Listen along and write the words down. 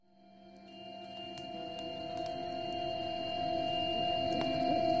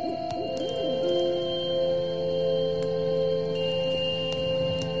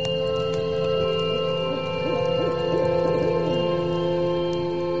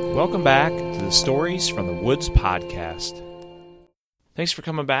Welcome back to the Stories from the Woods podcast. Thanks for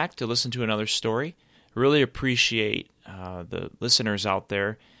coming back to listen to another story. I really appreciate the listeners out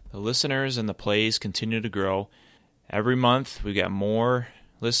there. The listeners and the plays continue to grow. Every month we got more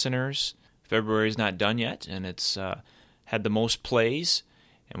listeners. February's not done yet, and it's had the most plays.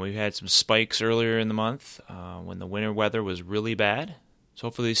 And we've had some spikes earlier in the month when the winter weather was really bad. So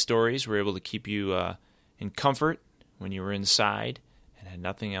hopefully these stories were able to keep you in comfort when you were inside and had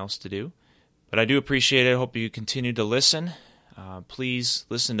nothing else to do. But I do appreciate it. I hope you continue to listen. Please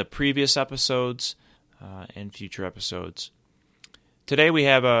listen to previous episodes and future episodes. Today we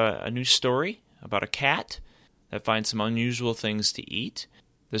have a new story about a cat that finds some unusual things to eat.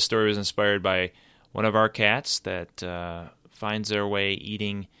 This story was inspired by one of our cats that finds their way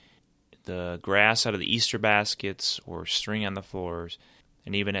eating the grass out of the Easter baskets or string on the floors,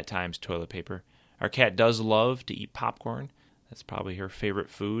 and even at times toilet paper. Our cat does love to eat popcorn. That's probably her favorite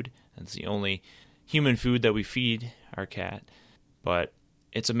food. It's the only human food that we feed our cat. But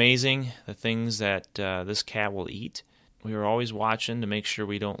it's amazing the things that this cat will eat. We are always watching to make sure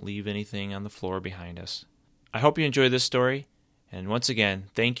we don't leave anything on the floor behind us. I hope you enjoy this story, and once again,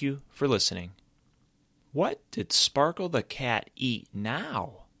 thank you for listening. What did Sparkle the cat eat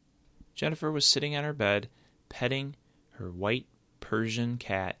now? Jennifer was sitting on her bed, petting her white Persian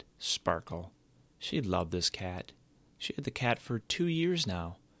cat, Sparkle. She loved this cat. She had the cat for 2 years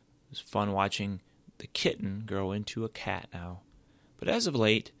now. It was fun watching the kitten grow into a cat now. But as of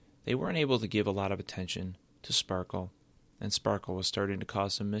late, they weren't able to give a lot of attention to Sparkle, and Sparkle was starting to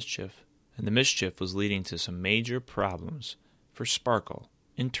cause some mischief. And the mischief was leading to some major problems for Sparkle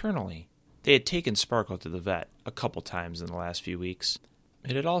internally. They had taken Sparkle to the vet a couple times in the last few weeks.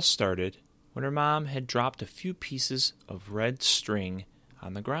 It had all started when her mom had dropped a few pieces of red string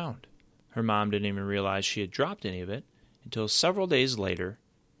on the ground. Her mom didn't even realize she had dropped any of it until several days later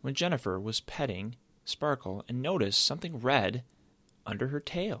when Jennifer was petting Sparkle and noticed something red under her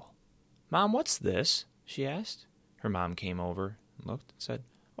tail. "Mom, what's this?" she asked. Her mom came over and looked and said,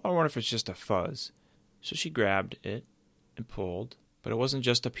 "Oh, I wonder if it's just a fuzz." So she grabbed it and pulled, but it wasn't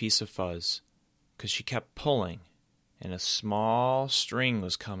just a piece of fuzz, because she kept pulling, and a small string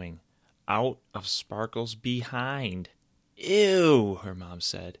was coming out of Sparkle's behind. "Ew," her mom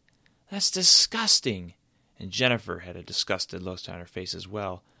said. "That's disgusting." And Jennifer had a disgusted look on her face as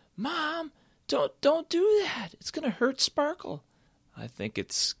well. "Mom, don't do that. It's going to hurt Sparkle." "I think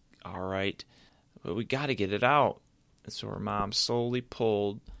it's all right, but we got to get it out." And so her mom slowly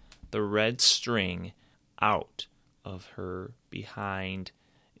pulled the red string out of her behind.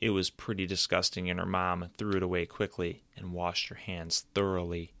 It was pretty disgusting, and her mom threw it away quickly and washed her hands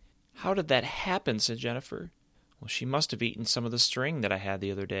thoroughly. "How did that happen?" said Jennifer. "Well, she must have eaten some of the string that I had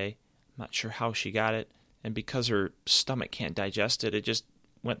the other day. I'm not sure how she got it, and because her stomach can't digest it, it just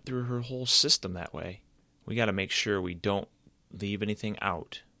went through her whole system that way. We got to make sure we don't leave anything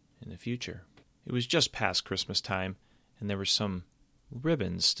out in the future." It was just past Christmas time, and there were some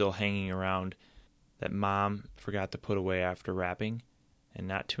ribbons still hanging around that Mom forgot to put away after wrapping. And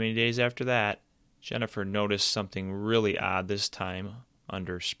not too many days after that, Jennifer noticed something really odd this time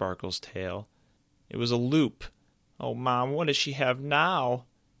under Sparkle's tail. It was a loop. "Oh, Mom, what does she have now?"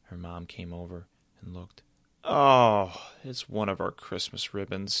 Her mom came over and looked. "Oh, it's one of our Christmas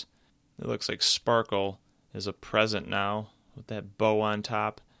ribbons. It looks like Sparkle is a present now with that bow on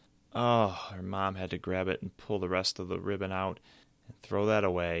top." Oh, her mom had to grab it and pull the rest of the ribbon out and throw that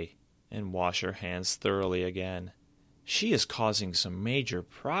away and wash her hands thoroughly again. "She is causing some major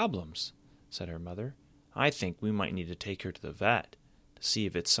problems," said her mother. "I think we might need to take her to the vet to see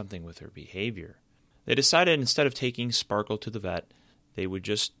if it's something with her behavior." They decided instead of taking Sparkle to the vet, they would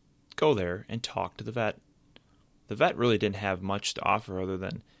just go there and talk to the vet. The vet really didn't have much to offer other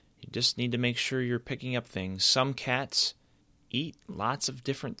than you just need to make sure you're picking up things. Some cats eat lots of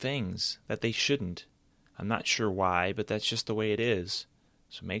different things that they shouldn't. I'm not sure why, but that's just the way it is.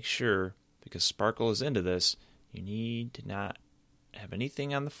 So make sure, because Sparkle is into this, you need to not have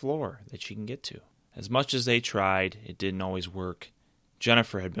anything on the floor that she can get to. As much as they tried, it didn't always work.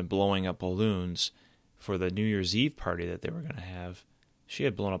 Jennifer had been blowing up balloons for the New Year's Eve party that they were going to have. She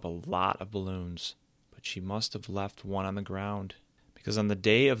had blown up a lot of balloons, but she must have left one on the ground, because on the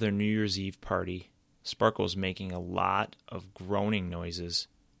day of their New Year's Eve party, Sparkle was making a lot of groaning noises,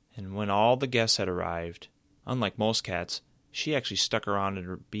 and when all the guests had arrived, unlike most cats, she actually stuck around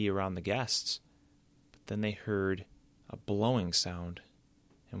to be around the guests. But then they heard a blowing sound,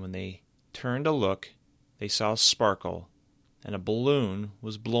 and when they turned to look, they saw Sparkle, and a balloon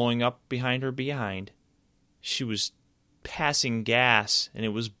was blowing up behind her behind. She was passing gas, and it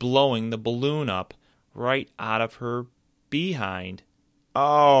was blowing the balloon up right out of her behind.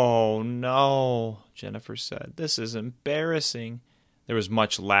 "Oh, no," Jennifer said. "This is embarrassing." There was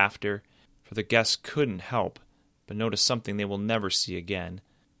much laughter, for the guests couldn't help but notice something they will never see again,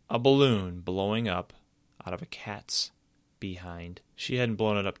 a balloon blowing up out of a cat's behind. She hadn't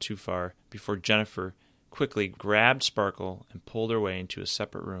blown it up too far before Jennifer quickly grabbed Sparkle and pulled her away into a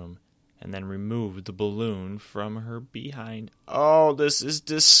separate room, and then removed the balloon from her behind. "Oh, this is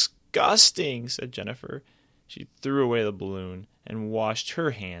disgusting," said Jennifer. She threw away the balloon and washed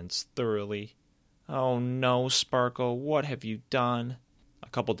her hands thoroughly. "Oh no, Sparkle, what have you done?" A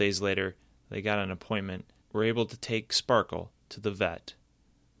couple days later, they got an appointment, were able to take Sparkle to the vet.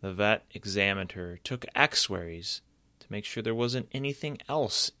 The vet examined her, took X-rays to make sure there wasn't anything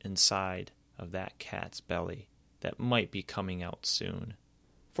else inside of that cat's belly that might be coming out soon.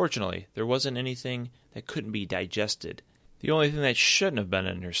 Fortunately, there wasn't anything that couldn't be digested. The only thing that shouldn't have been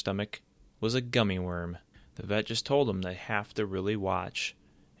in her stomach was a gummy worm. The vet just told them they have to really watch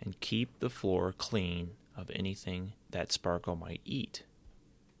and keep the floor clean of anything that Sparkle might eat.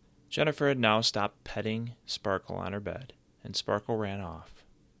 Jennifer had now stopped petting Sparkle on her bed, and Sparkle ran off.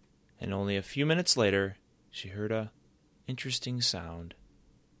 And only a few minutes later, she heard a interesting sound.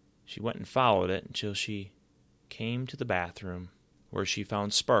 She went and followed it until she came to the bathroom, where she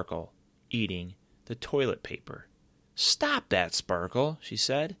found Sparkle eating the toilet paper. "Stop that, Sparkle," she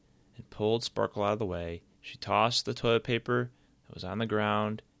said, and pulled Sparkle out of the way. She tossed the toilet paper that was on the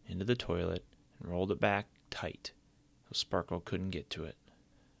ground into the toilet and rolled it back tight so Sparkle couldn't get to it.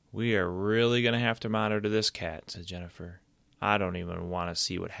 "We are really going to have to monitor this cat," said Jennifer. "I don't even want to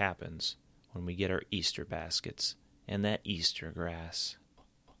see what happens when we get our Easter baskets and that Easter grass."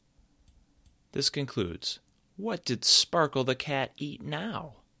 This concludes What Did Sparkle the Cat Eat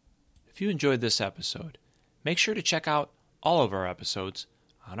Now? If you enjoyed this episode, make sure to check out all of our episodes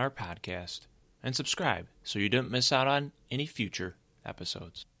on our podcast and subscribe so you don't miss out on any future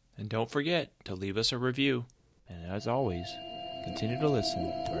episodes. And don't forget to leave us a review. And as always, continue to listen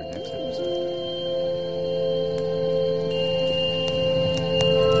to our next episode.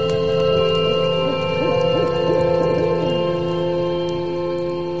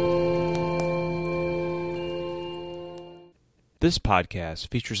 This podcast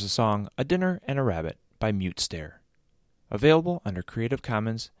features the song A Dinner and a Rabbit by Mute Stare. Available under Creative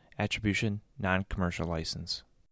Commons Attribution Non-Commercial License.